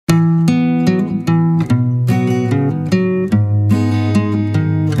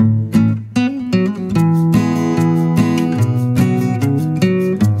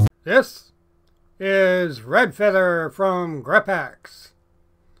Redfeather from Grepax.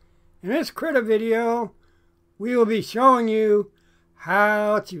 In this Krita video, we will be showing you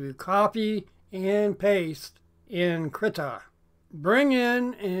how to copy and paste in Krita. Bring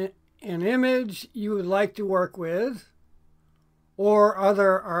in an image you would like to work with or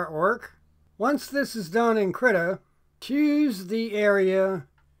other artwork. Once this is done in Krita, choose the area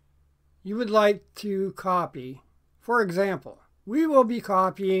you would like to copy. For example, we will be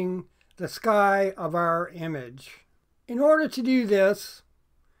copying the sky of our image. In order to do this,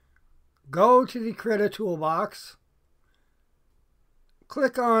 go to the Krita toolbox,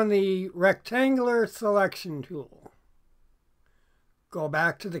 click on the rectangular selection tool, go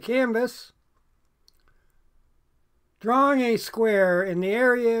back to the canvas, drawing a square in the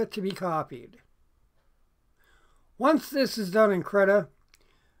area to be copied. Once this is done in Krita,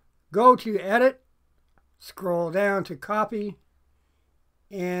 go to Edit, scroll down to Copy,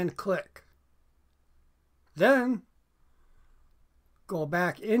 and click. Then go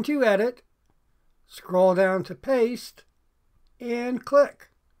back into Edit, scroll down to Paste, and click.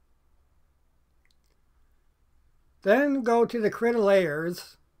 Then go to the Krita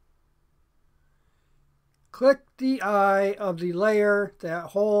layers, click the eye of the layer that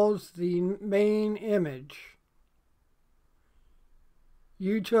holds the main image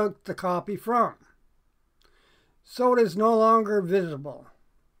you took the copy from, so it is no longer visible.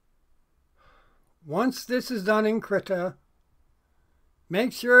 Once this is done in Krita,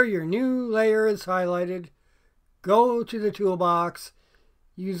 make sure your new layer is highlighted. Go to the toolbox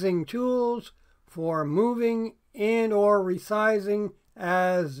using tools for moving and or resizing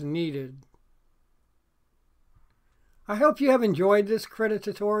as needed. I hope you have enjoyed this Krita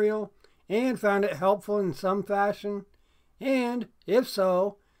tutorial and found it helpful in some fashion. And if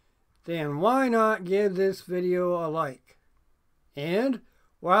so, then why not give this video a like? And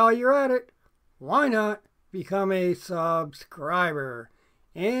while you're at it, why not become a subscriber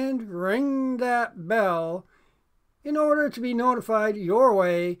and ring that bell in order to be notified your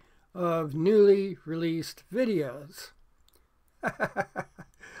way of newly released videos?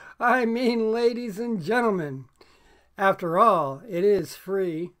 I mean, ladies and gentlemen, after all, it is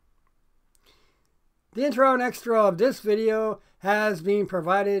free. The intro and extra of this video has been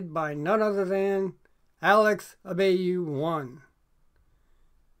provided by none other than Alex Abayu1.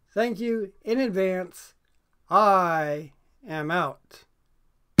 Thank you in advance. I am out.